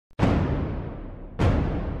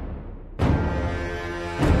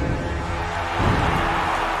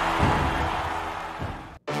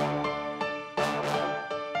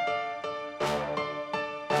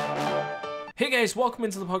Hey guys, welcome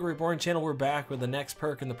into the PuggoReborn channel. We're back with the next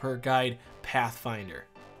perk in the perk guide, Pathfinder.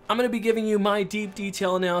 I'm going to be giving you my deep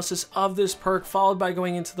detail analysis of this perk, followed by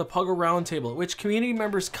going into the Puggo RoundTable, at which community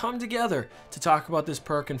members come together to talk about this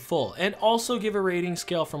perk in full, and also give a rating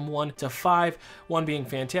scale from 1 to 5, 1 being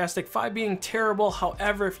fantastic, 5 being terrible.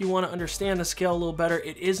 However, if you want to understand the scale a little better,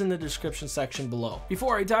 it is in the description section below.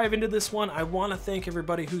 Before I dive into this one, I want to thank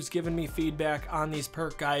everybody who's given me feedback on these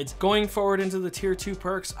perk guides. Going forward into the tier 2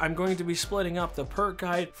 perks, I'm going to be splitting up the perk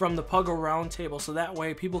guide from the Puggo RoundTable, so that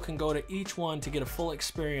way people can go to each one to get a full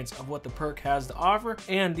experience of what the perk has to offer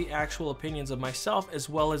and the actual opinions of myself as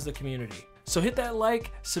well as the community. So hit that like,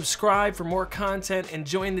 subscribe for more content, and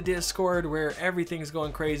join the Discord where everything's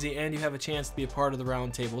going crazy and you have a chance to be a part of the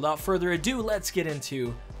roundtable. Without further ado, let's get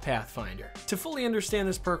into Pathfinder. To fully understand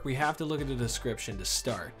this perk, we have to look at the description to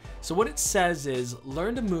start. So what it says is,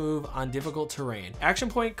 learn to move on difficult terrain. Action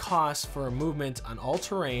point cost for movement on all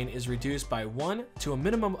terrain is reduced by 1 to a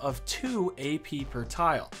minimum of 2 AP per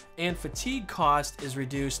tile, and fatigue cost is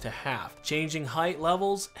reduced to half. Changing height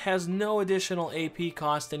levels has no additional AP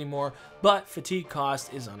cost anymore, but fatigue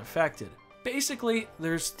cost is unaffected. Basically,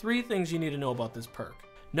 there's 3 things you need to know about this perk.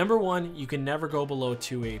 Number 1, you can never go below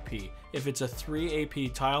 2 AP. If it's a 3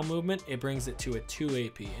 AP tile movement, it brings it to a 2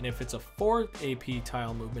 AP. And if it's a 4 AP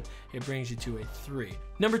tile movement, it brings you to a 3.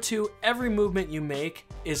 Number 2, every movement you make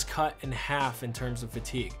is cut in half in terms of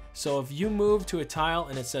fatigue. So if you move to a tile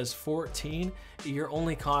and it says 14, you're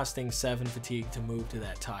only costing 7 fatigue to move to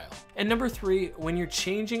that tile. And number 3, when you're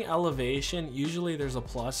changing elevation, usually there's a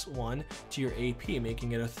 +1 to your AP,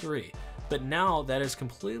 making it a 3. But now that is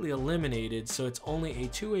completely eliminated, so it's only a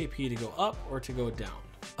 2 AP to go up or to go down.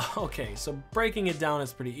 Okay, so breaking it down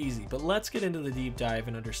is pretty easy, but let's get into the deep dive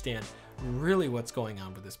and understand really what's going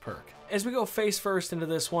on with this perk. As we go face first into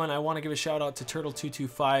this one, I want to give a shout out to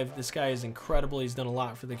Turtle225. This guy is incredible. He's done a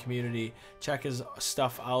lot for the community. Check his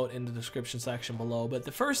stuff out in the description section below. But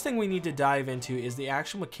the first thing we need to dive into is the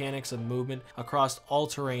actual mechanics of movement across all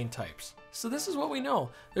terrain types. So this is what we know.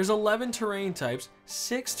 There's 11 terrain types,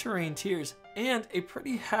 6 terrain tiers, and a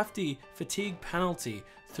pretty hefty fatigue penalty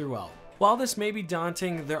throughout. While this may be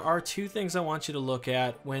daunting, there are 2 things I want you to look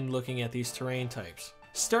at when looking at these terrain types.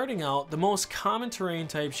 Starting out, the most common terrain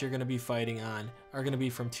types you're going to be fighting on are going to be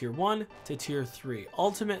from tier 1 to tier 3.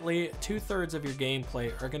 Ultimately, 2/3 of your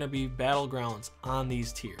gameplay are going to be battlegrounds on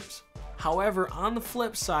these tiers. However, on the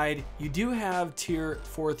flip side, you do have tier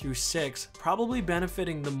 4 through 6 probably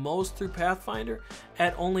benefiting the most through Pathfinder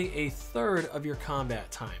at only 1/3 of your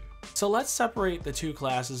combat time. So let's separate the 2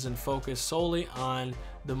 classes and focus solely on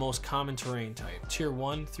the most common terrain type, tier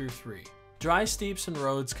 1 through 3. Dry steeps and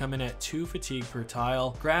roads come in at 2 fatigue per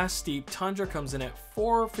tile, grass steep tundra comes in at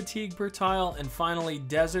 4 fatigue per tile, and finally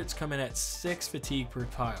deserts come in at 6 fatigue per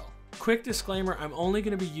tile. Quick disclaimer, I'm only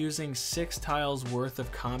going to be using 6 tiles worth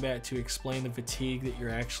of combat to explain the fatigue that you're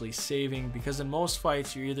actually saving, because in most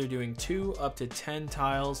fights you're either doing 2 up to 10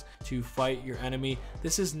 tiles to fight your enemy.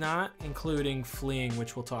 This is not including fleeing,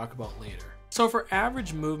 which we'll talk about later. So for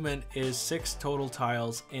average movement is 6 total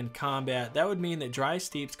tiles in combat. That would mean that dry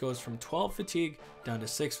steeps goes from 12 fatigue down to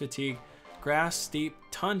 6 fatigue. Grass steep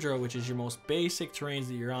tundra, which is your most basic terrains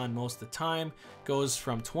that you're on most of the time, goes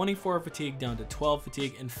from 24 fatigue down to 12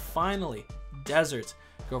 fatigue. And finally, deserts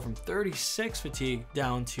go from 36 fatigue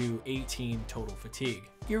down to 18 total fatigue.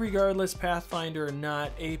 Irregardless, Pathfinder or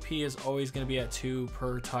not, AP is always going to be at 2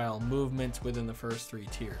 per tile movement within the first 3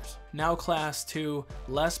 tiers. Now class 2,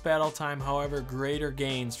 less battle time, however, greater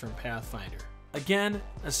gains from Pathfinder. Again,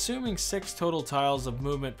 assuming 6 total tiles of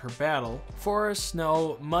movement per battle, forest,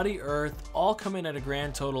 snow, muddy earth all come in at a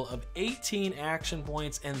grand total of 18 action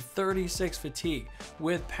points and 36 fatigue.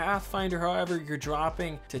 With Pathfinder, however, you're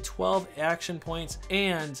dropping to 12 action points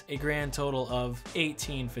and a grand total of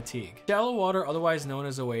 18 fatigue. Shallow water, otherwise known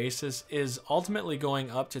as Oasis, is ultimately going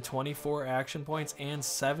up to 24 action points and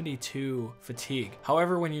 72 fatigue.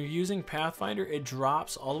 However, when you're using Pathfinder, it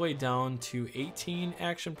drops all the way down to 18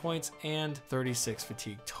 action points and 36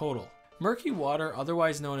 fatigue total. Murky water,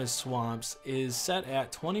 otherwise known as swamps, is set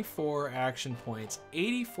at 24 action points,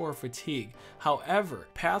 84 fatigue. However,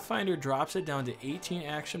 Pathfinder drops it down to 18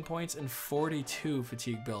 action points and 42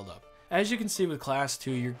 fatigue buildup. As you can see with class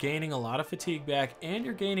 2, you're gaining a lot of fatigue back, and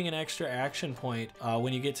you're gaining an extra action point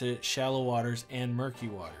when you get to shallow waters and murky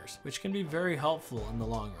waters, which can be very helpful in the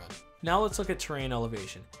long run. Now let's look at terrain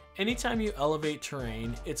elevation. Anytime you elevate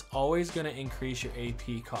terrain, it's always going to increase your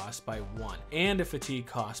AP cost by 1 and a fatigue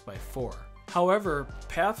cost by 4. However,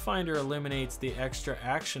 Pathfinder eliminates the extra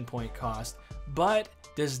action point cost, but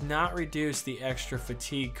does not reduce the extra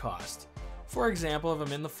fatigue cost. For example, if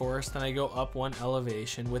I'm in the forest and I go up 1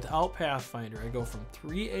 elevation, without Pathfinder, I go from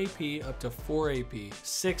 3 AP up to 4 AP,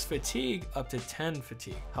 6 fatigue up to 10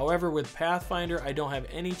 fatigue. However, with Pathfinder, I don't have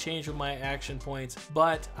any change with my action points,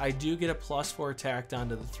 but I do get a +4 tacked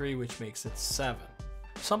onto the 3, which makes it 7.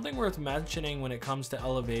 Something worth mentioning when it comes to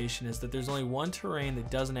elevation is that there's only one terrain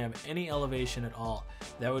that doesn't have any elevation at all.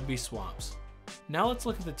 That would be swamps. Now let's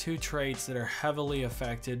look at the 2 traits that are heavily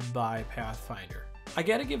affected by Pathfinder. I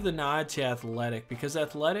gotta give the nod to Athletic because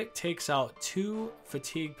Athletic takes out 2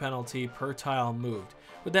 fatigue penalty per tile moved.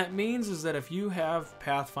 What that means is that if you have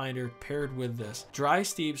Pathfinder paired with this, dry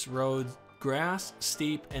steeps, roads, grass,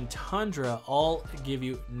 steep, and tundra all give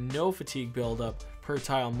you no fatigue buildup per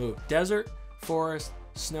tile moved. Desert, forest,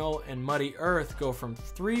 snow, and muddy earth go from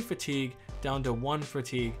 3 fatigue down to 1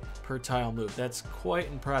 fatigue per tile moved. That's quite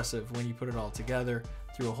impressive when you put it all together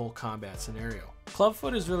through a whole combat scenario.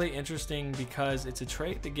 Clubfoot is really interesting because it's a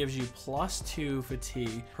trait that gives you +2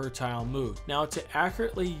 fatigue per tile moved. Now, to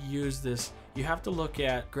accurately use this, you have to look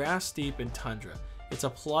at grass, steep, and tundra. It's a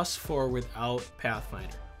 +4 without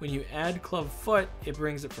Pathfinder. When you add Clubfoot, it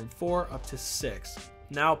brings it from 4 up to 6.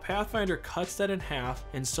 Now Pathfinder cuts that in half,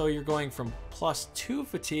 and so you're going from +2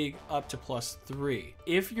 fatigue up to +3.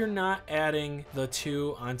 If you're not adding the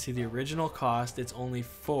 2 onto the original cost, it's only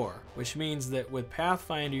 4, which means that with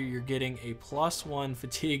Pathfinder, you're getting a +1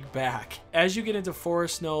 fatigue back. As you get into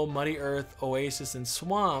forest, snow, muddy earth, oasis, and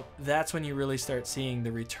swamp, that's when you really start seeing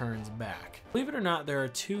the returns back. Believe it or not, there are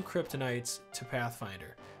 2 kryptonites to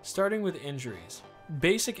Pathfinder, starting with injuries.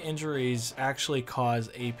 Basic injuries actually cause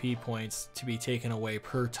AP points to be taken away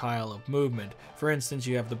per tile of movement. For instance,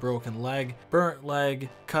 you have the broken leg, burnt leg,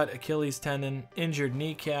 cut Achilles tendon, injured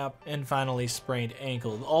kneecap, and finally sprained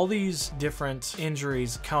ankle. All these different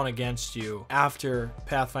injuries count against you after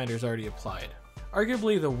Pathfinder's already applied.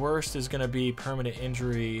 Arguably the worst is going to be permanent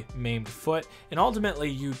injury, maimed foot, and ultimately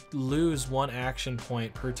you lose 1 action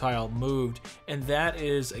point per tile moved, and that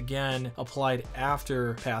is again applied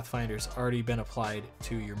after Pathfinder's already been applied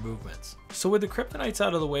to your movements. So with the kryptonites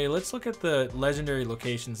out of the way, let's look at the legendary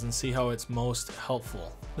locations and see how it's most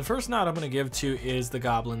helpful. The first nod I'm going to give to is the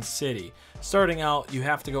Goblin City. Starting out, you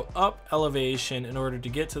have to go up elevation in order to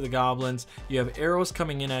get to the goblins. You have arrows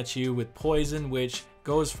coming in at you with poison, which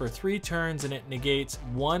goes for 3 turns and it negates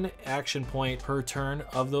 1 action point per turn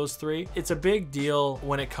of those 3. It's a big deal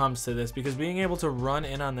when it comes to this because being able to run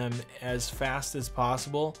in on them as fast as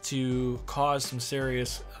possible to cause some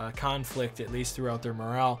serious conflict, at least throughout their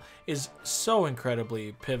morale, is so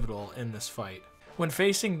incredibly pivotal in this fight. When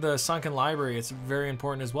facing the Sunken Library, it's very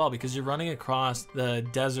important as well because you're running across the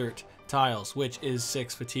desert tiles, which is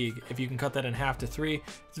 6 fatigue. If you can cut that in half to 3,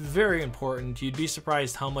 it's very important. You'd be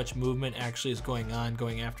surprised how much movement actually is going on,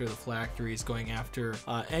 going after the phylacteries, going after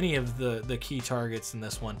any of the key targets in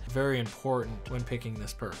this one. Very important when picking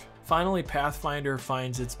this perk. Finally, Pathfinder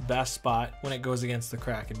finds its best spot when it goes against the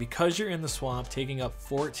Kraken. Because you're in the swamp, taking up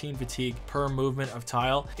 14 fatigue per movement of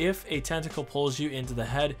tile, if a tentacle pulls you into the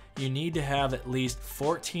head, you need to have at least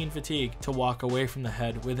 14 fatigue to walk away from the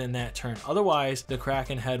head within that turn. Otherwise, the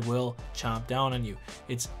Kraken head will chomp down on you.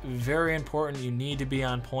 It's very important. You need to be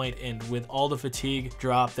on point, and with all the fatigue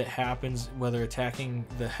drop that happens, whether attacking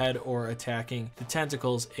the head or attacking the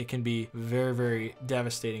tentacles, it can be very, very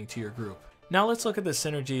devastating to your group. Now let's look at the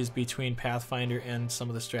synergies between Pathfinder and some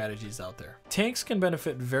of the strategies out there. Tanks can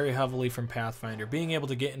benefit very heavily from Pathfinder, being able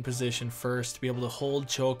to get in position first, to be able to hold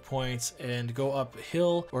choke points and go up a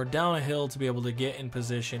hill or down a hill to be able to get in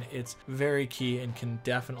position. It's very key and can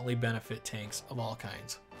definitely benefit tanks of all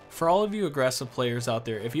kinds. For all of you aggressive players out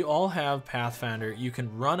there, if you all have Pathfinder, you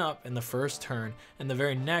can run up in the first turn and the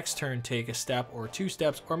very next turn take a step or 2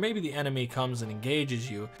 steps, or maybe the enemy comes and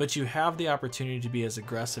engages you, but you have the opportunity to be as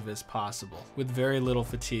aggressive as possible with very little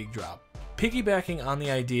fatigue drop. Piggybacking on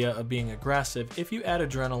the idea of being aggressive, if you add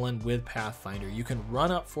adrenaline with Pathfinder, you can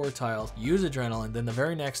run up 4 tiles, use adrenaline, then the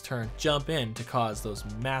very next turn jump in to cause those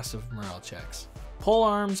massive morale checks.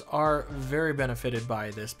 Polearms are very benefited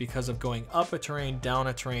by this because of going up a terrain, down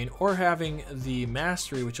a terrain, or having the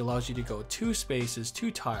mastery, which allows you to go 2 spaces,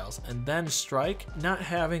 2 tiles, and then strike. Not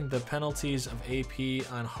having the penalties of AP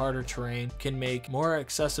on harder terrain can make more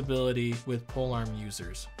accessibility with polearm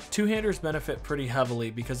users. Two-handers benefit pretty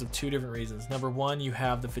heavily because of 2 different reasons. Number 1, you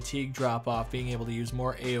have the fatigue drop off, being able to use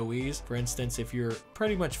more AoEs. For instance, if you're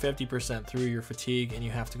pretty much 50% through your fatigue and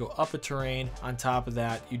you have to go up a terrain, on top of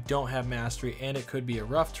that, you don't have mastery, and it could be a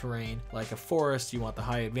rough terrain like a forest, you want the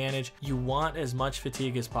high advantage. You want as much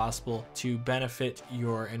fatigue as possible to benefit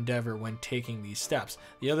your endeavor when taking these steps.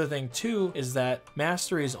 The other thing too is that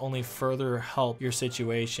masteries only further help your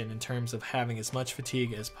situation in terms of having as much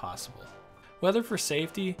fatigue as possible. Whether for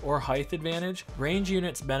safety or height advantage, range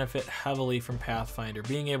units benefit heavily from Pathfinder,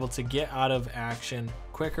 being able to get out of action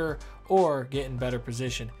quicker or get in better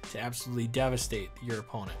position to absolutely devastate your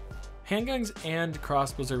opponent. Handguns and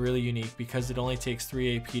crossbows are really unique because it only takes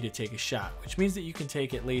 3 AP to take a shot, which means that you can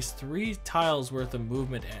take at least 3 tiles worth of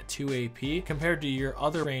movement at 2 AP compared to your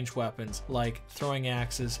other ranged weapons like throwing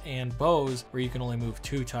axes and bows where you can only move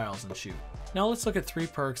 2 tiles and shoot. Now let's look at 3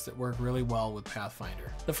 perks that work really well with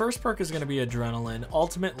Pathfinder. The first perk is going to be Adrenaline.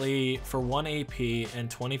 Ultimately, for 1 AP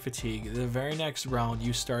and 20 fatigue, the very next round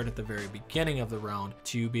you start at the very beginning of the round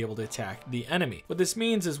to be able to attack the enemy. What this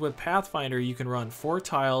means is with Pathfinder, you can run 4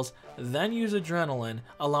 tiles, then use Adrenaline,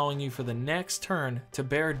 allowing you for the next turn to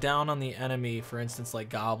bear down on the enemy, for instance like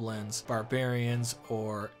goblins, barbarians,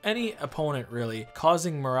 or any opponent really,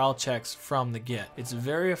 causing morale checks from the get. It's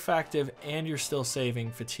very effective and you're still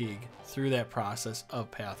saving fatigue through that process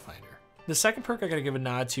of Pathfinder. The second perk I gotta give a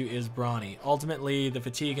nod to is Brawny. Ultimately, the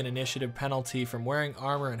fatigue and initiative penalty from wearing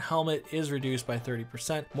armor and helmet is reduced by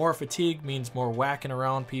 30%. More fatigue means more whacking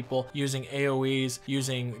around people, using AoEs,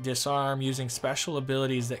 using disarm, using special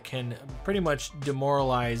abilities that can pretty much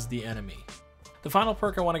demoralize the enemy. The final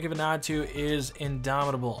perk I want to give a nod to is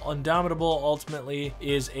Indomitable. Indomitable ultimately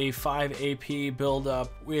is a 5 AP build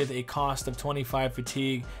up with a cost of 25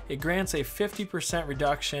 fatigue. It grants a 50%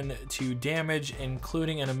 reduction to damage,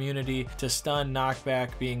 including an immunity to stun,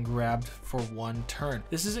 knockback, being grabbed for 1 turn.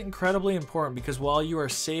 This is incredibly important because while you are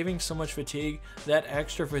saving so much fatigue, that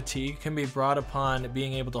extra fatigue can be brought upon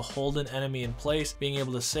being able to hold an enemy in place, being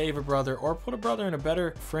able to save a brother, or put a brother in a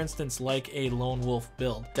better, for instance, like a lone wolf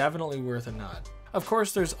build. Definitely worth a nod. Of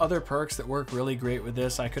course, there's other perks that work really great with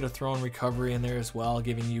this. I could have thrown recovery in there as well,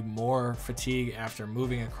 giving you more fatigue after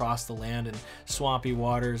moving across the land in swampy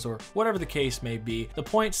waters or whatever the case may be. The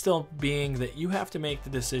point still being that you have to make the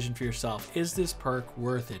decision for yourself. Is this perk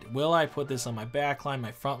worth it? Will I put this on my backline,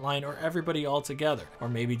 my front line, or everybody all together? Or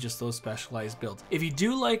maybe just those specialized builds. If you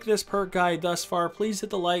do like this perk guide thus far, please hit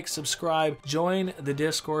the like, subscribe, join the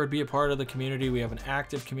Discord, be a part of the community. We have an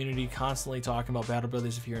active community constantly talking about Battle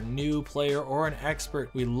Brothers. If you're a new player or an expert,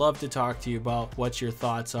 we'd love to talk to you about what your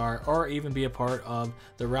thoughts are, or even be a part of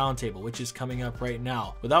the roundtable, which is coming up right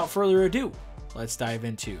now. Without further ado, let's dive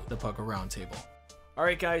into the Puggo Roundtable.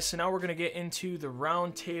 Alright guys, so now we're going to get into the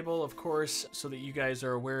round table, of course, so that you guys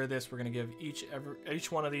are aware of this. We're going to give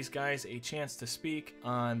each one of these guys a chance to speak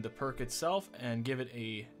on the perk itself and give it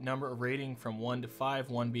a number of rating from 1 to 5,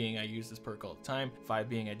 1 being I use this perk all the time, 5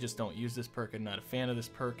 being I just don't use this perk, I'm not a fan of this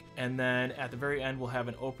perk. And then at the very end we'll have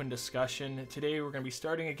an open discussion. Today we're going to be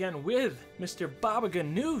starting again with Mr.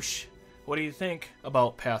 GANOUSH. What do you think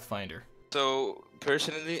about Pathfinder? So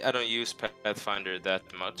personally I don't use Pathfinder that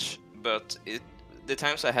much, but the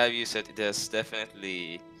times I have used it, it has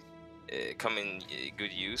definitely come in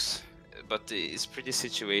good use, but it's pretty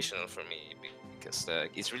situational for me because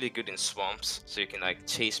it's really good in swamps, so you can like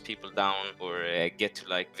chase people down or get to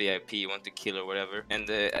like VIP you want to kill or whatever. And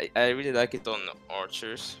I really like it on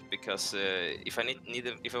archers because if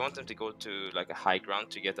I want them to go to like a high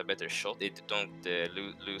ground to get a better shot, they don't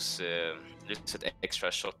lose that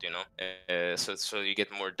extra shot, you know. So you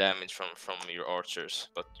get more damage from your archers,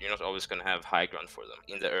 but you're not always gonna have high ground for them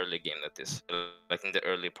in the early game. That is, like in the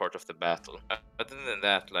early part of the battle. Other than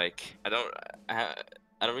that, like I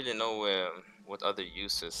don't really know what other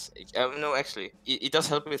uses. No, actually, it does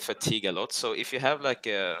help with fatigue a lot. So if you have like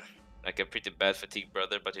a pretty bad fatigue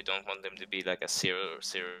brother, but you don't want them to be like a zero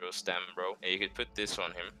stam bro, you could put this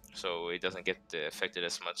on him so he doesn't get affected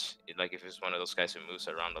as much. Like if he's one of those guys who moves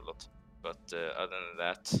around a lot. But other than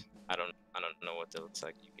that, I don't know what else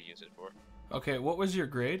like you could use it for. Okay, what was your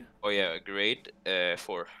grade? Oh yeah, grade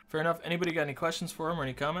 4. Fair enough. Anybody got any questions for him or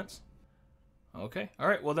any comments? Okay, all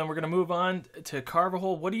right. Well, then we're gonna move on to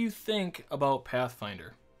CarveaHole. What do you think about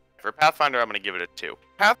Pathfinder? For Pathfinder, I'm gonna give it a 2.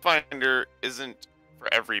 Pathfinder isn't for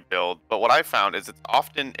every build, but what I found is it's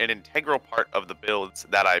often an integral part of the builds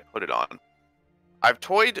that I put it on. I've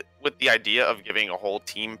toyed with the idea of giving a whole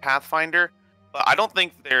team Pathfinder, but I don't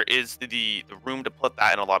think there is the room to put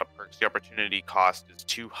that in a lot of perks. The opportunity cost is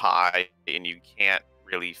too high, and you can't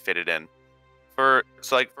really fit it in. So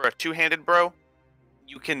like for a two-handed bro,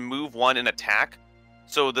 you can move 1 and attack.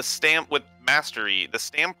 So the stamp with mastery, the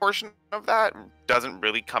stamp portion of that doesn't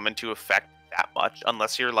really come into effect that much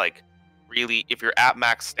unless you're like really, if you're at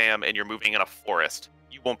max stam and you're moving in a forest,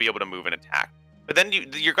 you won't be able to move and attack. But then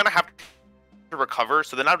you're gonna have to recover.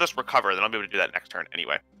 So then I'll just recover, then I'll be able to do that next turn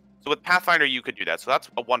anyway. So with Pathfinder, you could do that. So that's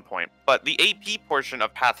a 1 point. But the AP portion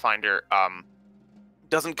of Pathfinder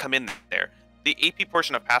doesn't come in there. The AP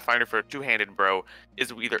portion of Pathfinder for a two-handed bro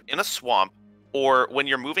is either in a swamp or when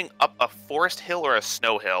you're moving up a forest hill or a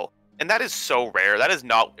snow hill, and that is so rare. That is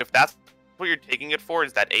not, if that's what you're taking it for,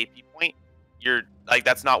 is that AP point, you're like,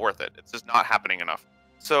 that's not worth it. It's just not happening enough.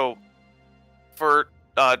 So for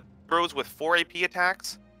bros with 4 AP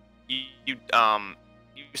attacks, you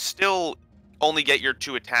still only get your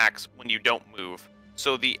 2 attacks when you don't move.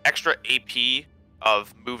 So the extra AP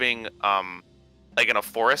of moving like in a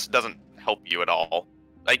forest doesn't help you at all.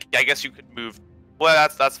 Like, I guess you could move, well,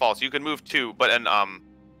 that's false. You could move 2, but in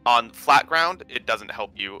on flat ground it doesn't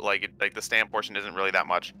help you. Like the stand portion isn't really that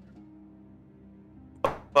much.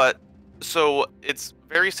 But so it's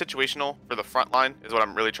very situational for the front line is what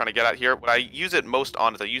I'm really trying to get at here. What I use it most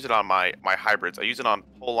on is I use it on my hybrids. I use it on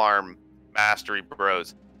Polearm Mastery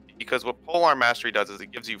bros, because what Polearm Mastery does is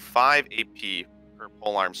it gives you 5 AP per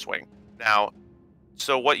polearm swing. Now,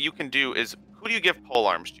 so what you can do is, who do you give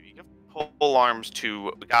polearms to? You give polearms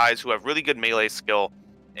to guys who have really good melee skill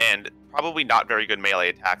and probably not very good melee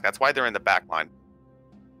attack. That's why they're in the back line,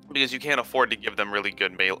 because you can't afford to give them really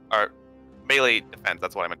good melee defense.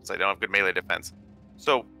 That's what I meant to say. They don't have good melee defense.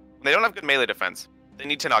 So when they don't have good melee defense, they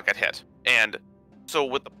need to not get hit. And so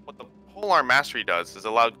what the Polearm Mastery does is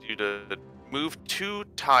allow you to move 2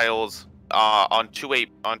 tiles on 2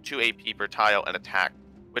 AP per tile and attack,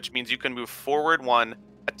 which means you can move forward 1,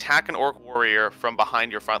 attack an Orc Warrior from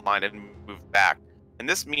behind your front line, and move back. And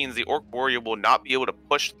this means the Orc Warrior will not be able to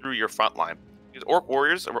push through your front line, because Orc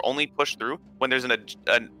Warriors are only pushed through when there's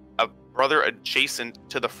a brother adjacent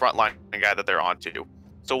to the front line guy that they're onto.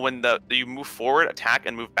 So when you move forward, attack,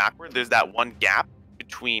 and move backward, there's that one gap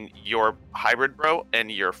between your hybrid bro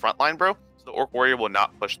and your frontline bro, so the Orc Warrior will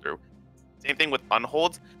not push through. Same thing with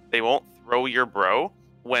unholds. They won't throw your bro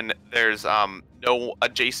when there's no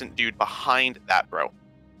adjacent dude behind that bro.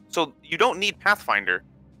 So you don't need Pathfinder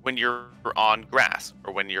when you're on grass,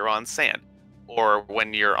 or when you're on sand, or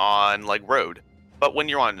when you're on like road. But when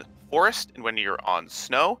you're on forest and when you're on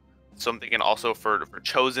snow, so I'm thinking also for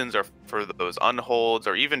Chosens, or for those unholds,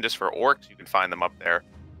 or even just for orcs, you can find them up there,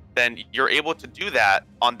 then you're able to do that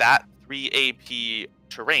on that 3 AP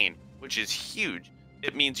terrain, which is huge.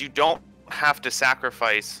 It means you don't have to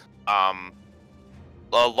sacrifice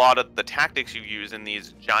a lot of the tactics you use in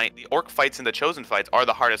these the orc fights and the chosen fights are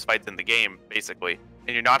the hardest fights in the game, basically.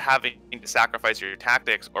 And you're not having to sacrifice your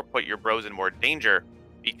tactics or put your bros in more danger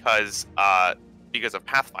because of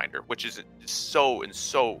Pathfinder, which is so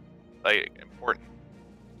like important,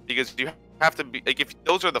 because you have to be like, if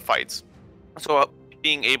those are the fights. So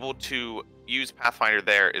being able to use Pathfinder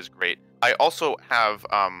there is great. I also have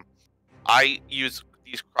I use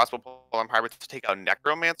these crossbow polearm hybrids to take out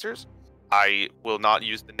necromancers. I will not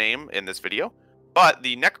use the name in this video, but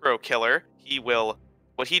the necro killer,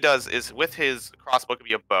 what he does is, with his crossbow, could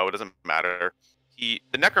be a bow, it doesn't matter. The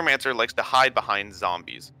necromancer likes to hide behind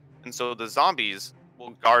zombies, and so the zombies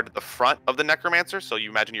will guard the front of the necromancer. So you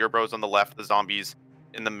imagine your bros on the left, the zombies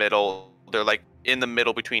in the middle. They're like in the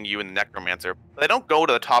middle between you and the necromancer. But they don't go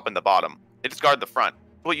to the top and the bottom. They just guard the front.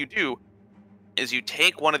 What you do is you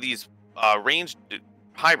take one of these ranged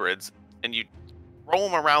hybrids and you throw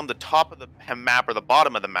them around the top of the map or the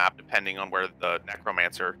bottom of the map, depending on where the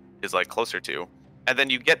necromancer is like closer to. And then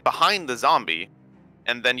you get behind the zombie,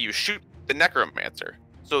 and then you shoot the necromancer.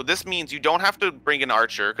 So this means you don't have to bring an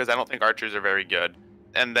archer, because I don't think archers are very good.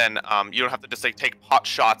 And then you don't have to just like take pot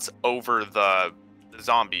shots over the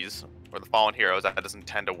zombies or the fallen heroes. That doesn't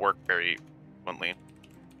tend to work very frequently.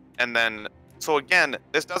 And then, so again,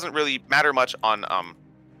 this doesn't really matter much on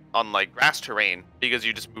like grass terrain, because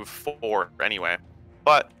you just move forward anyway.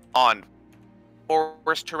 But on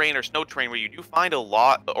forest terrain or snow terrain, where you do find a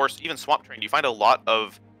lot, or even swamp terrain, you find a lot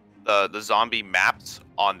of the zombie maps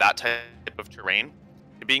on that type of terrain.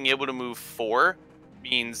 Being able to move 4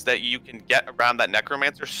 means that you can get around that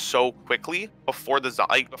necromancer so quickly before the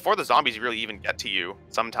zombies really even get to you.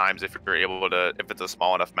 Sometimes, if you're able to, if it's a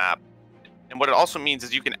small enough map. And what it also means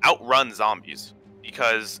is you can outrun zombies,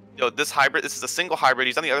 because this is a single hybrid.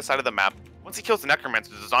 He's on the other side of the map. Once he kills the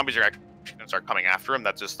necromancer, the zombies are actually going to start coming after him.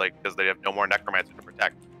 That's just like because they have no more necromancer to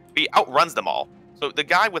protect. But he outruns them all. So the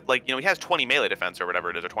guy with he has 20 melee defense or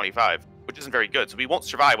whatever it is, or 25, which isn't very good. So he won't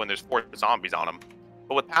survive when there's 4 zombies on him.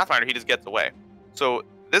 But with Pathfinder, he just gets away. So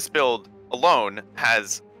this build alone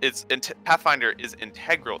Pathfinder is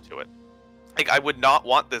integral to it. Like, I would not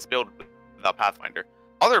want this build without Pathfinder.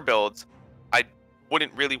 Other builds, I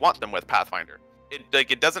wouldn't really want them with Pathfinder.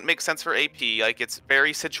 It doesn't make sense for AP. Like, it's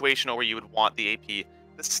very situational where you would want the AP.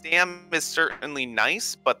 The stam is certainly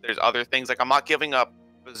nice, but there's other things. Like, I'm not giving up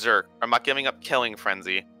Berserk. I'm not giving up Killing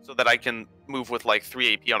Frenzy so that I can move with like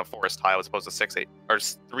 3 AP on a forest tile as opposed to 6 AP, or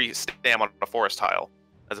 3 stam on a forest tile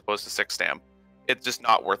as opposed to 6 stam. It's just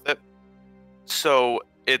not worth it. So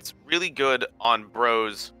it's really good on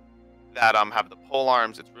bros that have the pole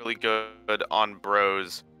arms. It's really good on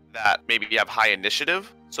bros that maybe have high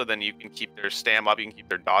initiative, so then you can keep their stam up, you can keep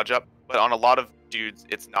their dodge up. But on a lot of dudes,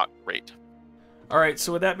 it's not great. All right,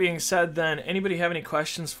 so with that being said, then, anybody have any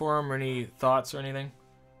questions for him or any thoughts or anything?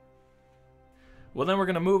 Well, then we're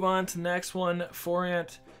going to move on to the next one.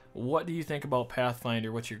 Fourant, what do you think about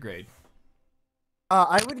Pathfinder? What's your grade?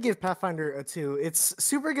 I would give Pathfinder a 2. It's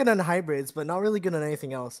super good on hybrids, but not really good on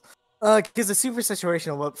anything else. Because it's super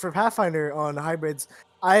situational. But for Pathfinder on hybrids,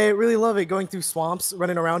 I really love it going through swamps,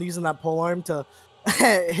 running around using that polearm to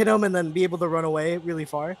hit them and then be able to run away really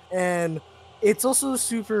far. And it's also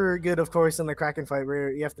super good, of course, in the Kraken fight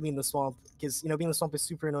where you have to be in the swamp. Because, being in the swamp is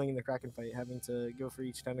super annoying in the Kraken fight, having to go for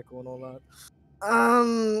each tentacle and all that.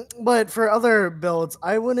 But for other builds,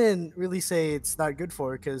 I wouldn't really say it's that good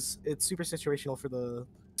for, because it's super situational for the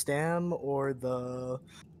stam or the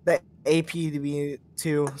AP to be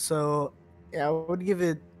 2. So yeah, I would give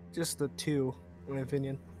it just a 2, in my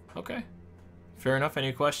opinion. Okay, fair enough.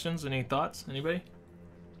 Any questions? Any thoughts? Anybody?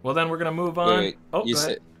 Well, then we're gonna move on. Wait, oh, you go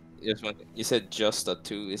ahead. said you said just a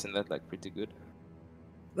 2. Isn't that like pretty good?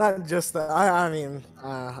 Not just that. I mean,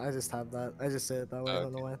 I just have that. I just say it that way. I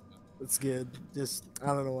don't know why. It's good. Just I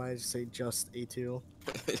don't know why I just say just a 2.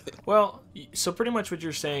 Well, so pretty much what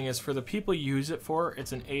you're saying is for the people you use it for,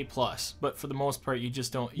 it's an A+. But for the most part, you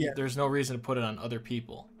just don't. Yeah. There's no reason to put it on other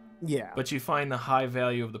people. Yeah. But you find the high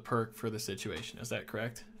value of the perk for the situation. Is that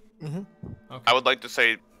correct? Mm-hmm. Okay. I would like to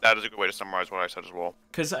say that is a good way to summarize what I said as well.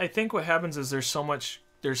 Because I think what happens is there's so much.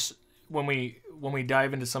 When we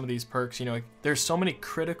dive into some of these perks, there's so many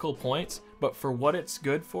critical points. But for what it's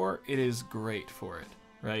good for, it is great for it.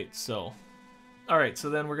 Right, so, all right,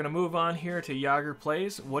 so then we're going to move on here to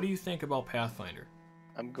JaugerPlays. What do you think about Pathfinder?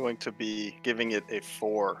 I'm going to be giving it a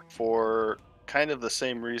 4 for kind of the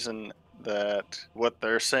same reason that what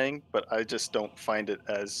they're saying, but I just don't find it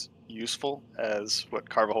as useful as what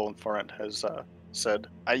CarveaHole and Fourant has said.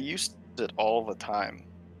 I used it all the time.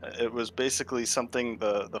 It was basically something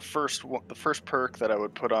the first perk that I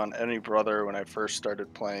would put on any brother when I first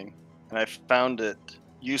started playing, and I found it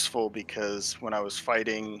useful because when I was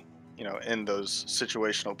fighting, in those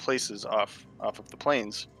situational places off of the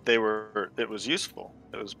plains, it was useful.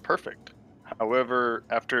 It was perfect. However,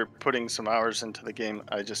 after putting some hours into the game,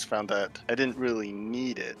 I just found that I didn't really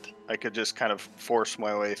need it. I could just kind of force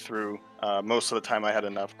my way through. Most of the time I had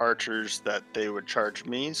enough archers that they would charge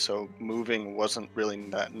me, so moving wasn't really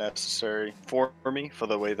that necessary for me for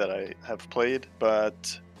the way that I have played.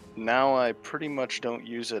 But now I pretty much don't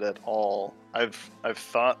use it at all. I've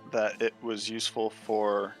thought that it was useful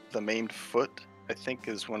for the maimed foot, I think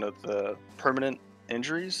is one of the permanent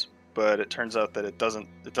injuries, but it turns out that it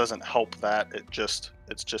doesn't help that.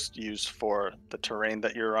 It's just used for the terrain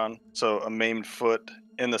that you're on. So a maimed foot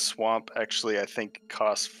in the swamp actually I think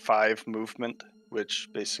costs 5 movement, which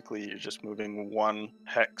basically you're just moving 1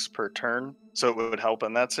 hex per turn. So it would help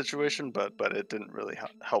in that situation, but it didn't really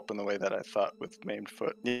help in the way that I thought with maimed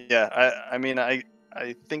foot. Yeah, I mean, I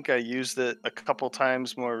think I used it a couple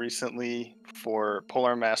times more recently for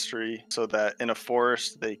Polar Mastery, so that in a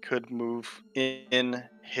forest they could move in,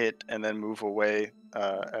 hit, and then move away,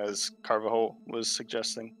 as CarveaHole was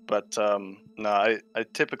suggesting. But no, I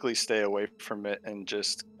typically stay away from it and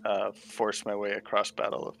just force my way across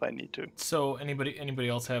battle if I need to. So anybody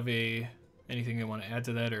else have anything they want to add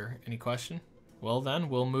to that or any question? Well then,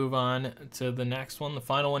 we'll move on to the next one, the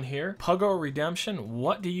final one here. PuggoRedemption,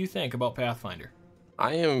 what do you think about Pathfinder?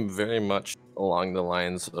 I am very much along the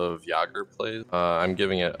lines of JaugerPlays. I'm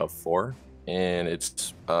giving it a 4. And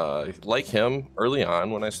it's like him, early on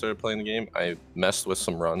when I started playing the game, I messed with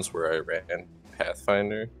some runs where I ran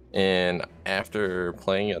Pathfinder. And after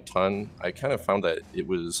playing a ton, I kind of found that it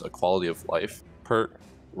was a quality of life perk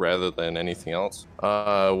rather than anything else.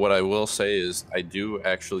 What I will say is I do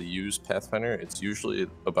actually use Pathfinder. It's usually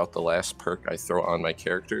about the last perk I throw on my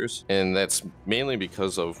characters, and that's mainly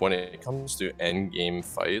because of when it comes to end game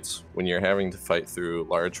fights, when you're having to fight through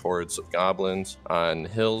large hordes of goblins on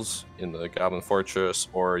hills in the Goblin Fortress,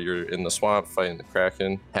 or you're in the swamp fighting the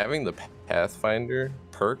Kraken, having the Pathfinder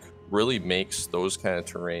perk really makes those kind of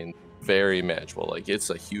terrain very manageable. Like, it's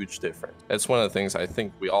a huge difference. That's one of the things I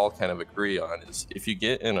think we all kind of agree on, is if you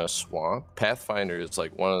get in a swamp, Pathfinder is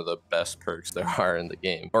like one of the best perks there are in the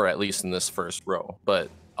game, or at least in this first row. But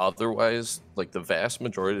otherwise, like the vast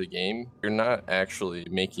majority of the game, you're not actually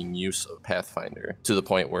making use of Pathfinder to the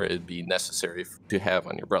point where it'd be necessary to have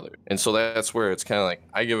on your brother. And so that's where it's kind of like,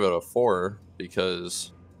 I give it a 4,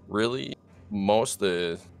 because really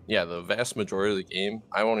the vast majority of the game,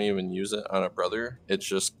 I won't even use it on a brother. It's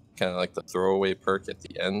just kind of like the throwaway perk at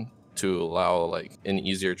the end to allow like an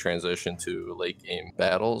easier transition to late game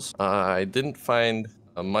battles. I didn't find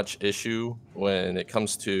much issue when it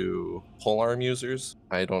comes to polearm users.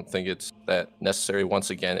 I don't think it's that necessary. Once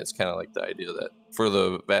again, it's kind of like the idea that for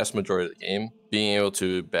the vast majority of the game, being able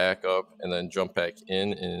to back up and then jump back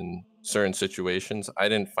in certain situations, I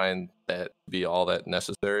didn't find that to be all that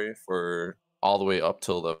necessary for all the way up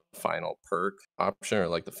till the final perk option or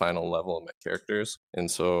like the final level of my characters.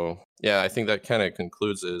 And so, yeah, I think that kind of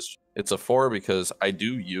concludes is it's a 4 because I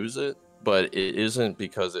do use it, but it isn't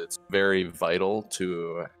because it's very vital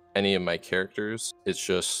to any of my characters. It's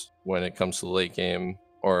just when it comes to the late game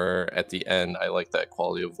or at the end, I like that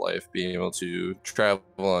quality of life, being able to travel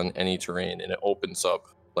on any terrain, and it opens up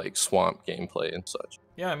like swamp gameplay and such.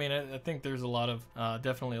 Yeah, I mean, I think there's a lot of,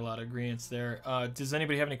 definitely a lot of agreements there. Does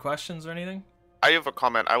anybody have any questions or anything? I have a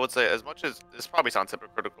comment. I would say, as much as this probably sounds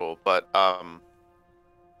hypocritical, but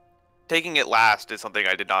taking it last is something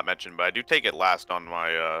I did not mention, but I do take it last on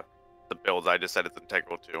my the builds I just said it's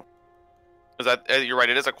integral to. Because you're right,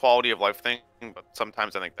 it is a quality of life thing, but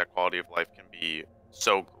sometimes I think that quality of life can be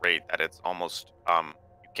so great that it's almost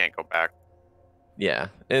you can't go back. Yeah,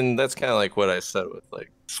 and that's kind of like what I said with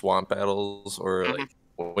like swamp battles, or like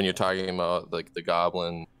when you're talking about like the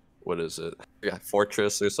goblin, what is it? Yeah,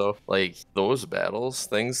 fortress or so. Like those battles,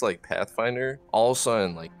 things like Pathfinder, all of a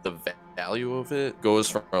sudden like the value of it goes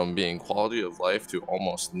from being quality of life to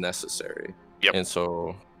almost necessary. Yep. And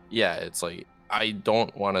so yeah, it's like I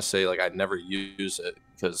don't want to say like I never use it,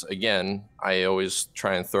 because again, I always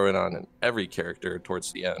try and throw it on in every character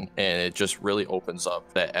towards the end, and it just really opens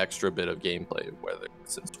up that extra bit of gameplay, whether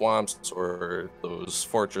it's in swamps or those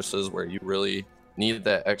fortresses where you really need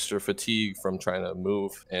that extra fatigue from trying to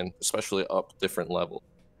move, and especially up different levels.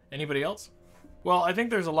 Anybody else? Well, I think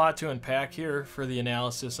there's a lot to unpack here for the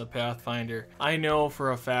analysis of Pathfinder. I know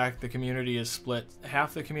for a fact the community is split.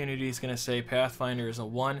 Half the community is going to say Pathfinder is a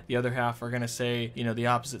 1. The other half are going to say, you know, the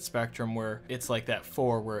opposite spectrum, where it's like that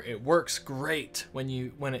 4, where it works great when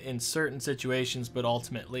in certain situations, but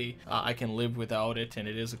ultimately I can live without it, and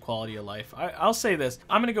it is a quality of life. I'll say this.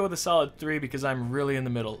 I'm going to go with a solid 3 because I'm really in the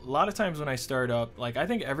middle. A lot of times when I start up, like I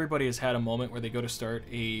think everybody has had a moment where they go to start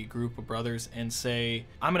a group of brothers and say,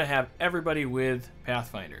 I'm going to have everybody with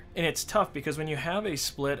Pathfinder. And it's tough because when you have a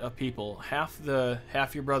split of people, half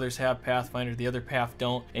your brothers have Pathfinder, the other half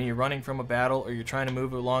don't, and you're running from a battle or you're trying to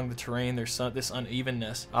move along the terrain, there's this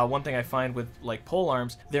unevenness. One thing I find with like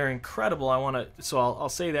polearms, they're incredible. I'll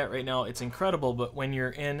say that right now, it's incredible, but when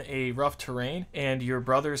you're in a rough terrain and your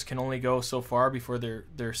brothers can only go so far before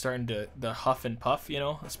they're starting to the huff and puff, you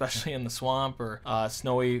know, especially in the swamp or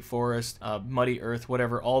snowy forest, muddy earth,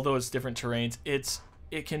 whatever, all those different terrains,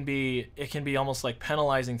 it can be almost like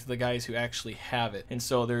penalizing to the guys who actually have it. And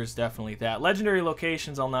so there's definitely that. Legendary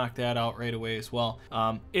locations, I'll knock that out right away as well.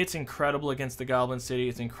 It's incredible against the Goblin City.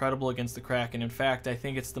 It's incredible against the Kraken. In fact, I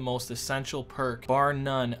think it's the most essential perk, bar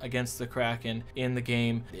none, against the Kraken in the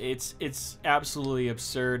game. It's absolutely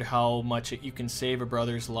absurd how much you can save a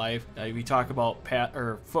brother's life. We talk about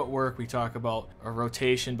footwork, we talk about a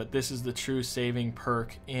rotation, but this is the true saving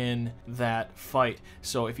perk in that fight.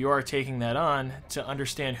 So if you are taking that on, to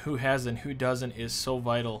understand who has and who doesn't is so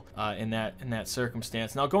vital in that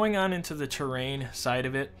circumstance. Now, going on into the terrain side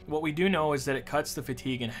of it, what we do know is that it cuts the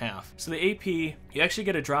fatigue in half. So the AP, you actually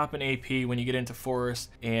get a drop in AP when you get into forest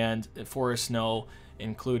and forest snow,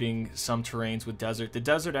 including some terrains with desert. The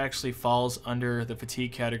desert actually falls under the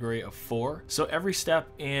fatigue category of 4. So every step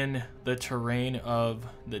in the terrain of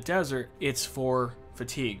the desert, it's 4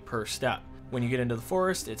 fatigue per step. When you get into the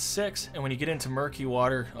forest, it's 6, and when you get into murky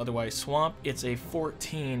water, otherwise swamp, it's a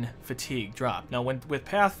 14 fatigue drop. Now, with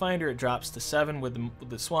Pathfinder, it drops to 7 with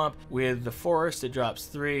the swamp. With the forest, it drops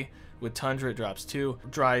 3. With tundra, it drops 2.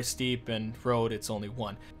 Dry, steep, and road, it's only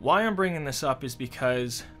 1. Why I'm bringing this up is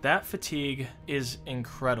because that fatigue is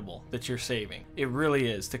incredible that you're saving. It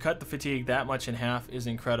really is. To cut the fatigue that much in half is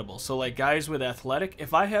incredible. So, like guys with athletic,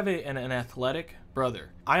 if I have an athletic brother,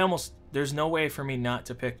 there's no way for me not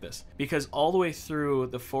to pick this, because all the way through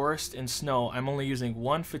the forest and snow, I'm only using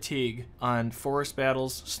 1 fatigue on forest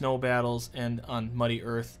battles, snow battles, and on muddy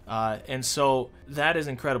earth. And so that is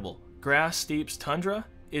incredible. Grass, steeps, tundra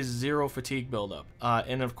is 0 fatigue buildup.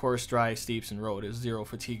 And of course, dry, steeps, and road is 0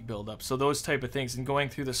 fatigue buildup. So those type of things. And going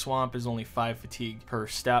through the swamp is only 5 fatigue per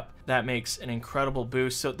step. That makes an incredible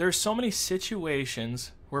boost. So there's so many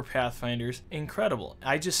situations where Pathfinder's incredible.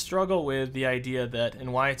 I just struggle with the idea that,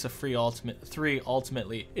 and why it's a 3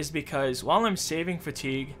 ultimately, is because while I'm saving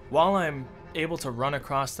fatigue, while I'm able to run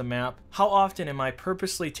across the map, how often am I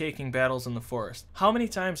purposely taking battles in the forest? How many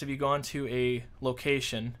times have you gone to a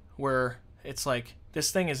location where it's like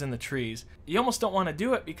this thing is in the trees. You almost don't want to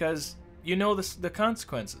do it because you know the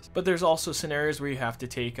consequences. But there's also scenarios where you have to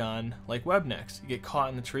take on like web necks. You get caught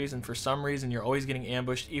in the trees and for some reason you're always getting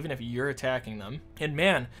ambushed even if you're attacking them. And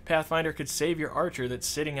man, Pathfinder could save your archer that's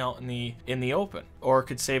sitting out in the open, or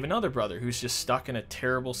could save another brother who's just stuck in a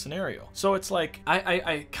terrible scenario. So it's like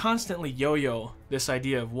I constantly yo-yo this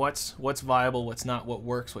idea of what's viable, what's not, what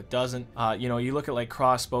works, what doesn't. You know, you look at like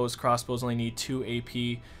crossbows. Crossbows only need 2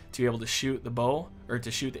 AP to be able to shoot the bow or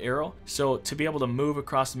to shoot the arrow. So to be able to move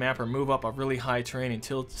across the map or move up a really high terrain and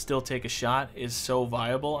still take a shot is so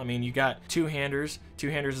viable. I mean, you got two-handers.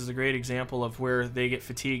 Two-handers is a great example of where they get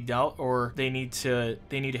fatigued out, or they need to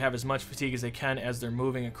have as much fatigue as they can as they're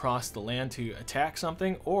moving across the land to attack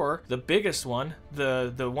something. Or the biggest one,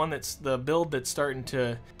 the one that's the build that's starting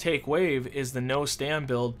to take wave is the no stand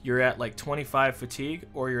build. You're at like 25 fatigue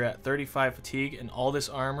or you're at 35 fatigue and all this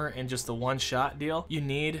armor and just the one shot deal. You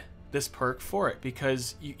need this perk for it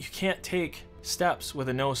because you can't take steps with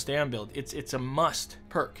a no stand build. It's a must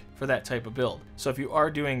perk for that type of build. So if you are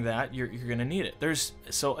doing that, you're gonna need it.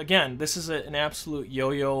 So again, this is an absolute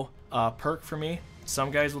yo-yo perk for me.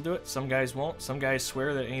 Some guys will do it, some guys won't. Some guys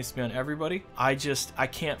swear that it needs to be on everybody. I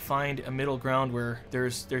can't find a middle ground where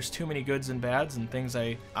there's too many goods and bads and things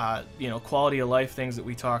you know, quality of life things that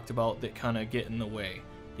we talked about that kind of get in the way.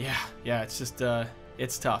 Yeah, it's just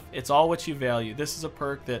it's tough. It's all what you value. This is a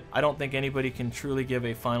perk that I don't think anybody can truly give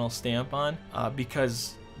a final stamp on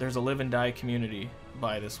because there's a live and die community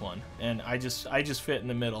by this one, and I just fit in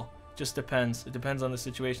the middle. Just depends. It depends on the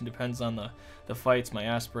situation, depends on the fights, my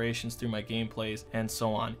aspirations through my gameplays, and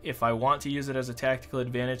so on. If I want to use it as a tactical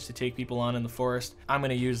advantage to take people on in the forest, I'm going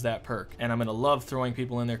to use that perk, and I'm going to love throwing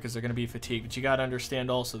people in there because they're going to be fatigued. But you got to understand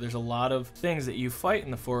also, there's a lot of things that you fight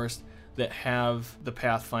in the forest that have the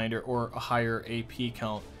Pathfinder or a higher AP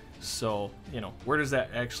count. So, you know, where does that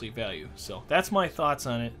actually value? So that's my thoughts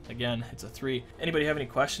on it. Again, it's a 3. Anybody have any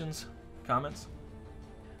questions, comments?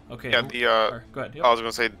 Okay. Yeah, go ahead. Yep. I was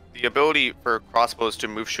going to say, the ability for crossbows to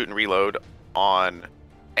move, shoot, and reload on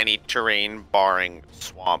any terrain barring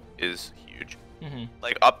swamp is huge. Mm-hmm.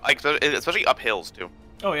 Like especially up hills too.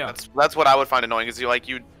 Oh yeah. That's what I would find annoying, is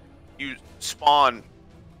you spawn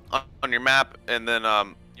on your map and then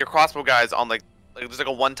your crossbow guy's on like there's like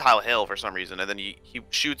a 1-tile hill for some reason, and then he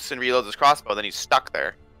shoots and reloads his crossbow, then he's stuck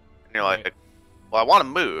there, and you're like, well, I want to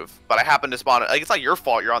move, but I happen to spawn. Like, it's not your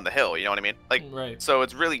fault you're on the hill, you know what I mean? Like, right. So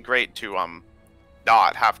it's really great to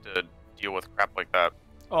not have to deal with crap like that.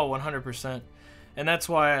 Oh, 100%. And that's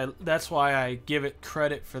why I give it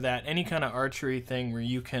credit for that. Any kind of archery thing where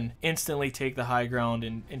you can instantly take the high ground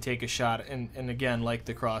and take a shot, and again, like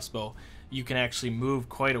the crossbow, you can actually move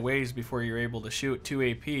quite a ways before you're able to shoot.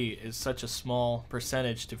 2 AP is such a small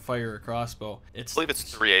percentage to fire a crossbow. I believe it's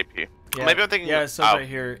 3 AP. Yeah, maybe I'm thinking. Yeah, it says right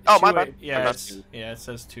here. Oh, my bad. Yeah, it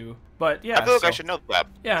says 2. But yeah, I feel like I should know that.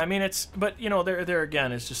 Yeah, I mean but you know, there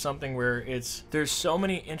again, it's just something where there's so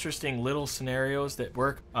many interesting little scenarios that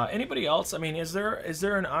work. Anybody else? I mean, is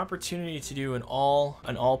there an opportunity to do an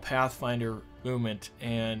all Pathfinder movement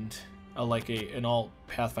and like an all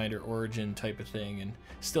Pathfinder origin type of thing and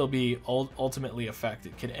still be ultimately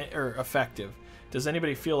effective? Does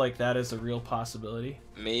anybody feel like that is a real possibility?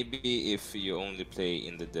 Maybe if you only play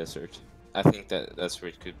in the desert. I think that's where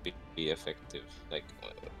it could be effective. Like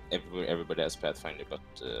everybody has Pathfinder, but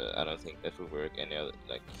I don't think that would work any other.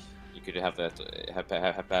 Like you could have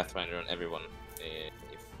Pathfinder on everyone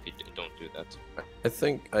if you don't do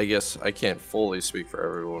that. I guess I can't fully speak for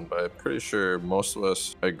everyone, but I'm pretty sure most of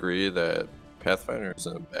us agree that Pathfinder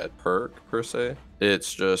isn't a bad perk per se.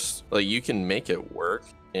 It's just like you can make it work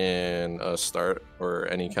in a start or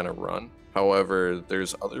any kind of run. However,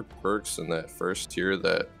 there's other perks in that first tier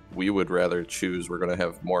that we would rather choose. We're going to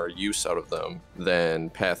have more use out of them than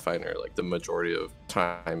Pathfinder, like the majority of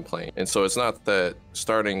time playing. And so it's not that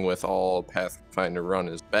starting with all Pathfinder run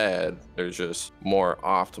is bad. There's just more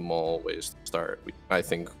optimal ways to start. I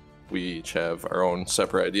think we each have our own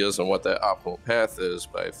separate ideas on what that optimal path is,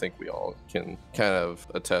 but I think we all can kind of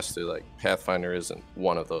attest to like Pathfinder isn't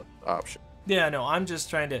one of the options. Yeah, no, I'm just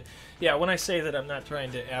trying to, when I say that, I'm not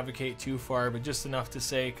trying to advocate too far, but just enough to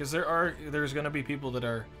say, because there's going to be people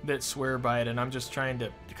that swear by it, and I'm just trying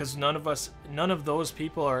to, because none of those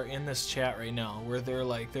people are in this chat right now where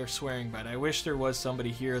they're swearing by it. I wish there was somebody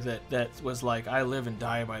here that was like, I live and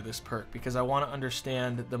die by this perk, because I want to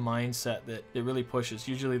understand the mindset that it really pushes.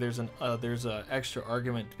 Usually there's a extra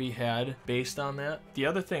argument to be had based on that. The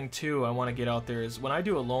other thing too I want to get out there is when I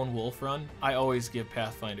do a lone wolf run, I always give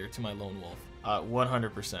Pathfinder to my lone wolf.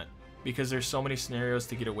 100%, because there's so many scenarios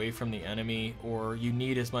to get away from the enemy, or you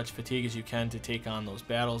need as much fatigue as you can to take on those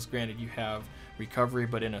battles. Granted, you have recovery,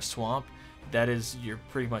 but in a swamp you're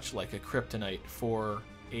pretty much like a kryptonite for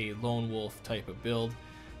a lone wolf type of build.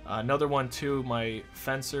 Another one too, my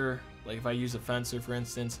fencer, like if I use a fencer for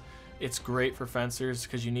instance, it's great for fencers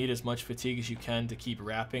because you need as much fatigue as you can to keep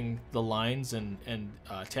wrapping the lines and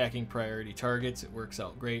attacking priority targets. It works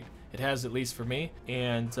out great. It has, at least for me.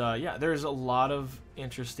 And yeah, there's a lot of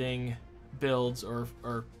interesting builds or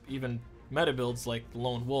even meta builds like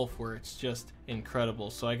Lone Wolf where it's just incredible.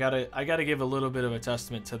 So I gotta give a little bit of a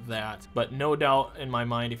testament to that. But no doubt in my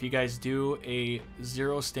mind, if you guys do a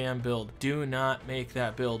 0-stand build, do not make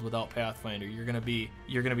that build without Pathfinder. You're gonna be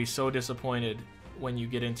so disappointed when you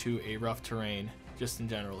get into a rough terrain. Just in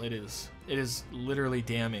general, it is literally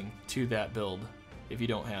damning to that build if you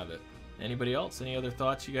don't have it. Anybody else? Any other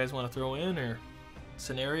thoughts you guys want to throw in, or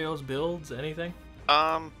scenarios, builds, anything?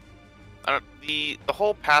 The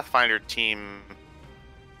whole Pathfinder team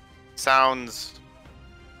sounds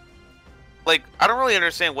like I don't really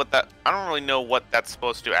understand what that. I don't really know what that's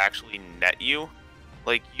supposed to actually net you.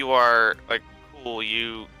 Like you are like cool,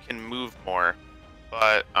 you can move more,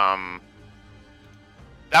 but that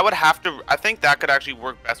would have to. I think that could actually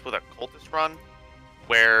work best with a cultist run,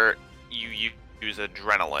 where you use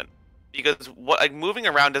adrenaline, because like moving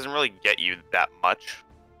around doesn't really get you that much,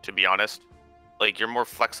 to be honest. Like you're more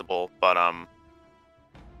flexible, but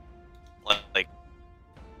like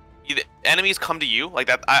either enemies come to you like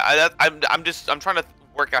that. I'm trying to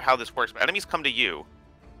work out how this works. But enemies come to you,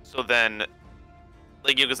 so then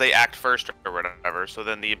like because they act first or whatever. So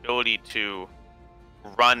then the ability to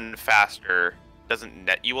run faster doesn't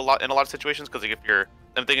net you a lot in a lot of situations. Because like if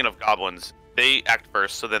I'm thinking of goblins, they act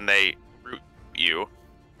first, so then they root you.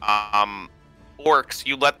 Orcs,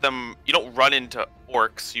 you don't run into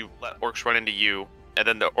orcs, you let orcs run into you, and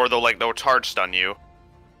then they'll charge stun you.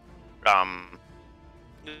 You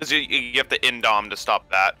have to indom to stop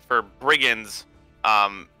that. For brigands,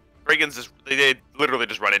 they literally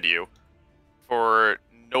just run into you. For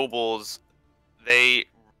nobles, they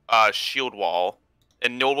shield wall,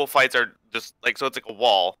 and noble fights are just like, so it's like a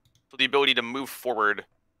wall. So the ability to move forward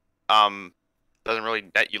doesn't really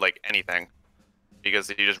net you like anything, because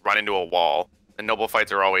you just run into a wall. And noble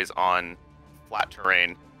fights are always on flat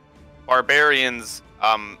terrain. Barbarians,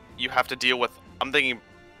 you have to deal with. I'm thinking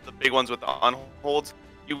the big ones with the unholds.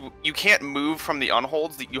 You can't move from the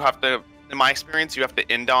unholds. You have to, in my experience, you have to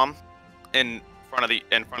indom in front of the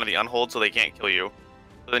unhold so they can't kill you.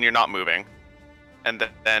 So then you're not moving. And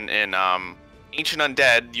then in Ancient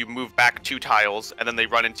Undead, you move back 2 tiles and then they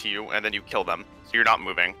run into you and then you kill them. So you're not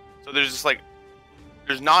moving. So there's just like,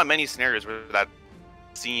 there's not many scenarios where that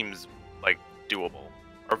seems like doable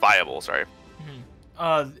or viable. Sorry.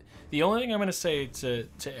 The only thing I'm going to say to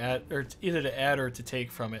add, or either to add or to take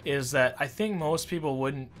from it, is that I think most people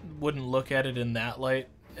wouldn't look at it in that light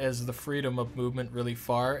as the freedom of movement really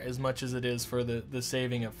far, as much as it is for the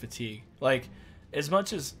saving of fatigue. Like, as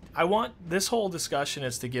much as I want this whole discussion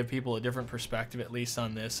is to give people a different perspective, at least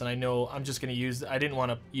on this, and I know I'm just going to use, I didn't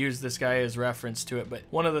want to use this guy as reference to it, but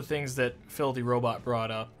one of the things that Filthy Robot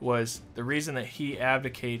brought up was the reason that he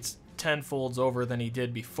advocates 10 folds over than he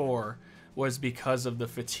did before was because of the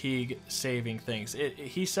fatigue saving things.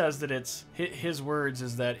 He says that his words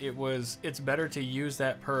is that it's better to use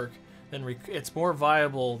that perk than it's more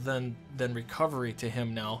viable than recovery to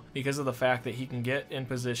him now, because of the fact that he can get in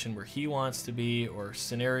position where he wants to be, or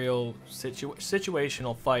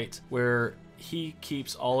situational fights where he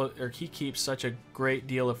keeps such a great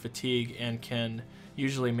deal of fatigue and can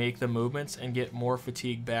usually make the movements and get more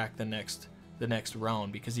fatigue back the next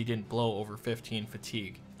round because he didn't blow over 15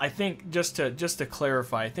 fatigue. I think just to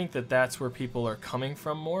clarify, I think that's where people are coming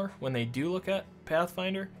from more when they do look at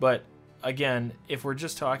Pathfinder. But again, if we're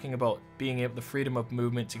just talking about being able the freedom of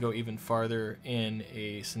movement to go even farther in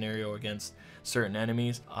a scenario against certain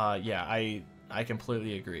enemies, yeah, I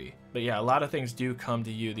completely agree. But yeah, a lot of things do come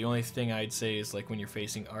to you. The only thing I'd say is like when you're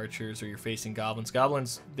facing archers or you're facing goblins,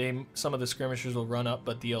 some of the skirmishers will run up,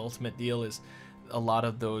 but the ultimate deal is a lot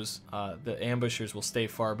of those, the ambushers will stay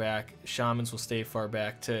far back, shamans will stay far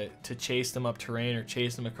back. To chase them up terrain or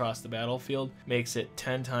chase them across the battlefield makes it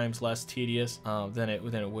 10 times less tedious than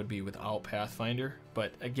it would be without Pathfinder.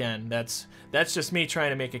 But again, that's just me trying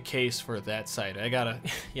to make a case for that side. I gotta,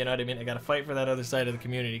 you know what I mean? I gotta fight for that other side of the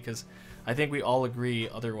community, because I think we all agree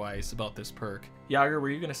otherwise about this perk. Jager, were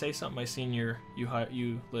you gonna say something? I seen you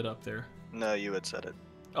lit up there. No, you had said it.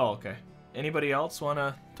 Oh, okay. Anybody else want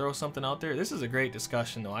to throw something out there? This is a great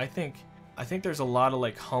discussion, though. I think there's a lot of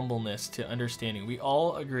like humbleness to understanding. We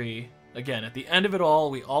all agree, again, at the end of it all,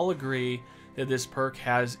 we all agree that this perk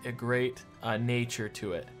has a great nature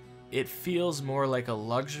to it. It feels more like a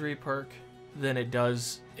luxury perk than it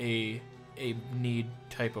does a a need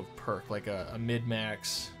type of perk, like a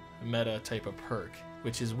mid-max meta type of perk,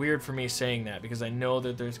 which is weird for me saying that because I know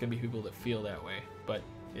that there's going to be people that feel that way, but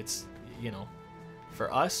it's, you know,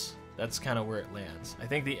 for us, that's kind of where it lands. I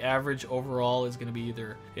think the average overall is going to be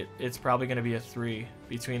either, it's probably going to be a 3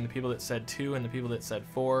 between the people that said 2 and the people that said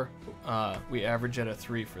 4. We average at a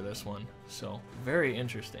 3 for this one. So very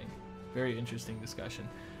interesting discussion.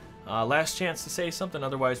 Last chance to say something,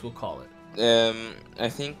 otherwise we'll call it. I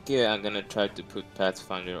think I'm gonna try to put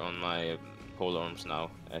Pathfinder on my pole arms now.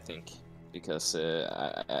 I think because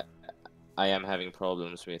I am having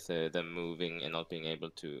problems with them moving and not being able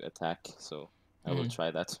to attack. So I will try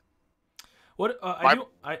that. What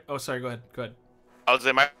oh, sorry. Go ahead. I would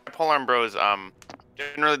say my polearm bros,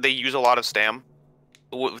 generally they use a lot of stam.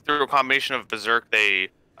 Through a combination of berserk, they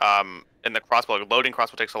in the crossbow, like loading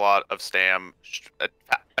crossbow takes a lot of stam.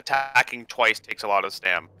 Attacking twice takes a lot of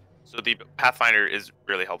stam. So the Pathfinder is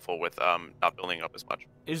really helpful with not building up as much.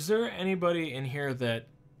 Is there anybody in here that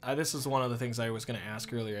this is one of the things I was going to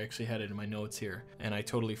ask earlier. I actually had it in my notes here, and I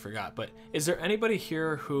totally forgot. But is there anybody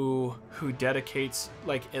here who dedicates,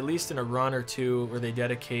 like at least in a run or two, where they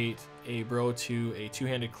dedicate a bro to a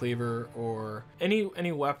two-handed cleaver or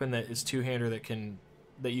any weapon that is two-hander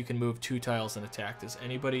that you can move 2 tiles and attack? Does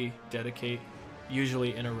anybody dedicate,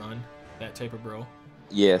 usually in a run, that type of bro?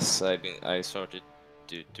 Yes, I started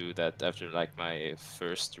to do that after like my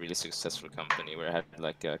first really successful company where I had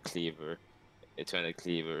like a cleaver. A two-handed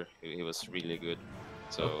cleaver. He was really good,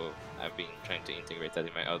 so I've been trying to integrate that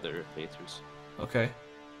in my other playthroughs. Okay.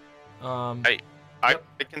 I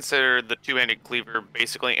consider the two-handed cleaver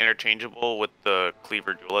basically interchangeable with the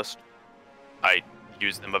cleaver duelist. I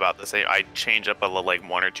use them about the same. I change up like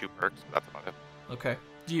 1 or 2 perks. That's about it. Okay.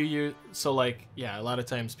 Do you use, so like, yeah, a lot of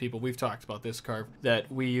times we've talked about this, Carve, that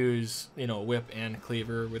we use, you know, whip and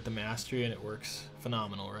cleaver with the mastery and it works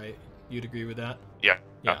phenomenal, right? You'd agree with that? Yeah.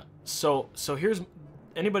 Yeah. So here's,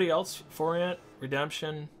 anybody else, Fourant,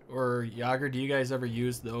 Redemption, or Jager, do you guys ever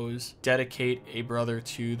use those, dedicate a brother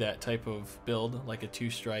to that type of build, like a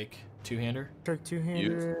 2-strike two-hander? Strike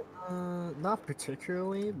two-hander, not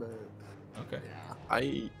particularly, but okay.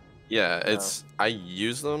 Yeah. I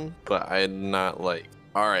use them, but I'm not like,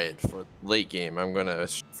 all right, for late game, I'm gonna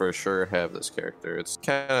for sure have this character. It's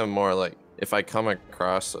kind of more like if I come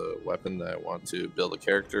across a weapon that I want to build a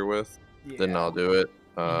character with, then I'll do it.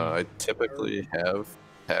 I typically have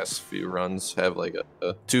past few runs have like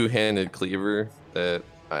a two-handed cleaver that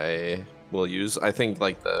I will use. I think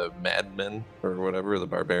like the madmen or whatever, the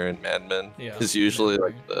barbarian madmen is usually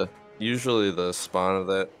like the spawn of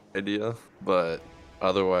that idea. But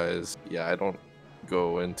otherwise, yeah, I don't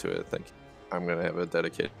go into it thinking I'm gonna have a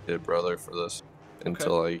dedicated brother for this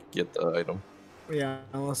until I get the item. Yeah,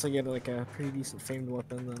 unless I get like a pretty decent famed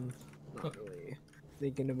weapon, then not really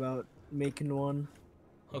thinking about making one.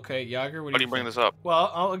 Okay, Jager, Why do you bring this up? Well,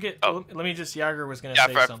 I'll get. Oh. Let me just. Jager was gonna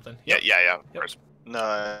say something. Yeah, of Yep. course.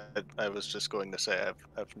 No, I was just going to say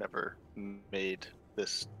I've never made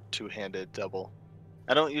this two-handed double.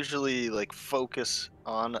 I don't usually like focus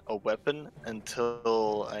on a weapon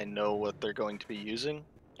until I know what they're going to be using,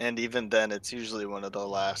 and even then, it's usually one of the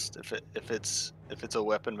last. If it's a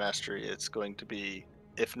weapon mastery, it's going to be,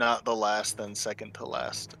 if not the last, then second to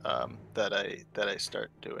last. That I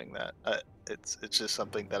start doing that. It's just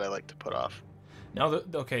something that I like to put off. Now,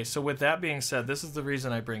 okay, so with that being said, this is the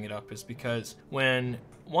reason I bring it up, is because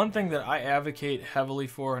one thing that I advocate heavily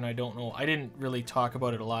for, and I didn't really talk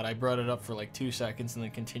about it a lot. I brought it up for like 2 seconds and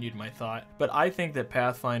then continued my thought. But I think that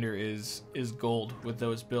Pathfinder is gold with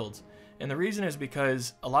those builds. And the reason is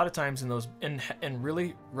because a lot of times in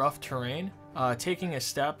really rough terrain, taking a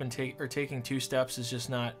step or taking 2 steps is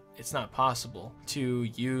just it's not possible to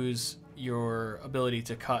use your ability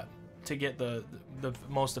to cut, to get the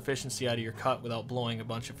most efficiency out of your cut without blowing a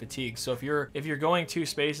bunch of fatigue. So if you're going 2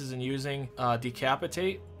 spaces and using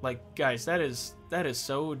decapitate, like, guys, that is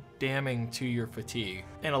so damning to your fatigue.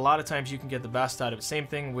 And a lot of times you can get the best out of it. Same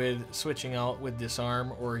thing with switching out with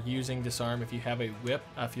disarm or using disarm if you have a whip.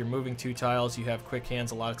 If you're moving 2 tiles, you have quick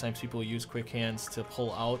hands. A lot of times people use quick hands to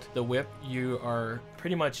pull out the whip. You are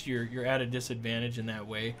pretty much, you're at a disadvantage in that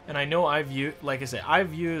way. And I know I've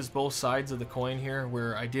used both sides of the coin here,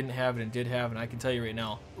 where I didn't have it and did have, and I can tell you right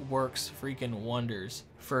now, it works freaking wonders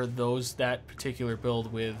for that particular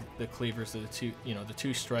build with the cleavers, the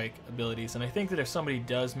 2-strike abilities. And I think that if somebody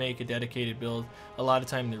does make a dedicated build, a lot of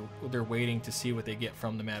time they're waiting to see what they get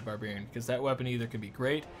from the Mad Barbarian, because that weapon either can be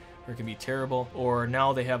great or it can be terrible. Or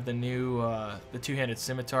now they have the new the 2-handed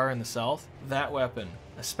scimitar in the south. That weapon,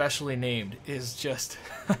 especially named, is just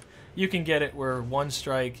you can get it where 1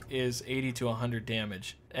 strike is 80 to 100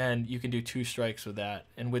 damage, and you can do 2 strikes with that.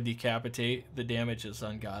 And with Decapitate, the damage is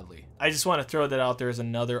ungodly. I just want to throw that out there as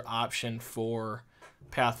another option for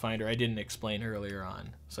Pathfinder I didn't explain earlier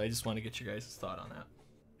on. So I just want to get your guys' thought on that.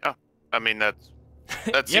 Yeah, I mean that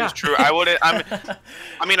Yeah. seems true. I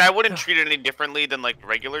wouldn't treat it any differently than like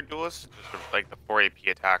regular duelists. Just like the 4 AP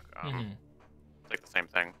attack, it's like the same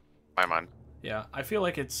thing in my mind. Yeah, I feel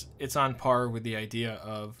like it's on par with the idea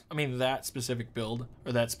of, I mean, that specific build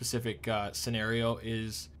or that specific scenario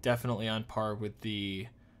is definitely on par with the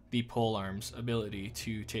polearm's ability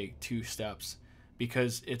to take 2 steps,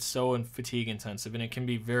 because it's so fatigue intensive, and it can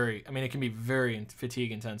be very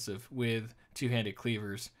fatigue intensive with 2-handed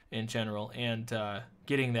cleavers in general, and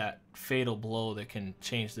getting that fatal blow that can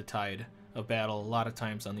change the tide of battle a lot of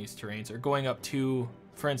times on these terrains, or going up to,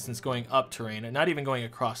 for instance, going up terrain, and not even going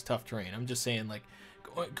across tough terrain. I'm just saying, like,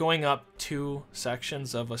 going up 2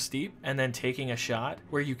 sections of a steep and then taking a shot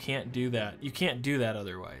where you can't do that. You can't do that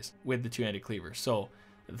otherwise with the 2-handed cleaver. So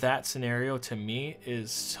that scenario to me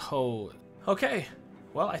is so... Okay.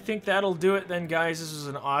 Well, I think that'll do it then, guys. This was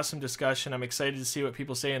an awesome discussion. I'm excited to see what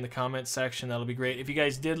people say in the comments section. That'll be great. If you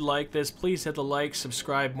guys did like this, please hit the like,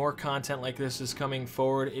 subscribe. More content like this is coming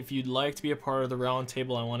forward. If you'd like to be a part of the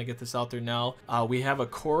roundtable, I want to get this out there now. We have a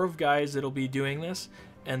core of guys that'll be doing this,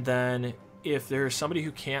 and then if there's somebody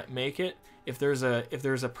who can't make it, if there's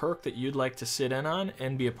a perk that you'd like to sit in on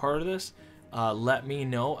and be a part of this, let me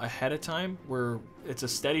know ahead of time. It's a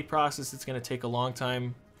steady process. It's going to take a long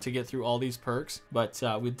time to get through all these perks, but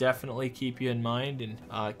we definitely keep you in mind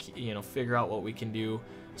and figure out what we can do.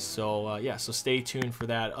 So yeah, so stay tuned for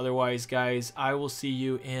that. Otherwise, guys, I will see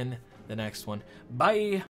you in the next one. Bye.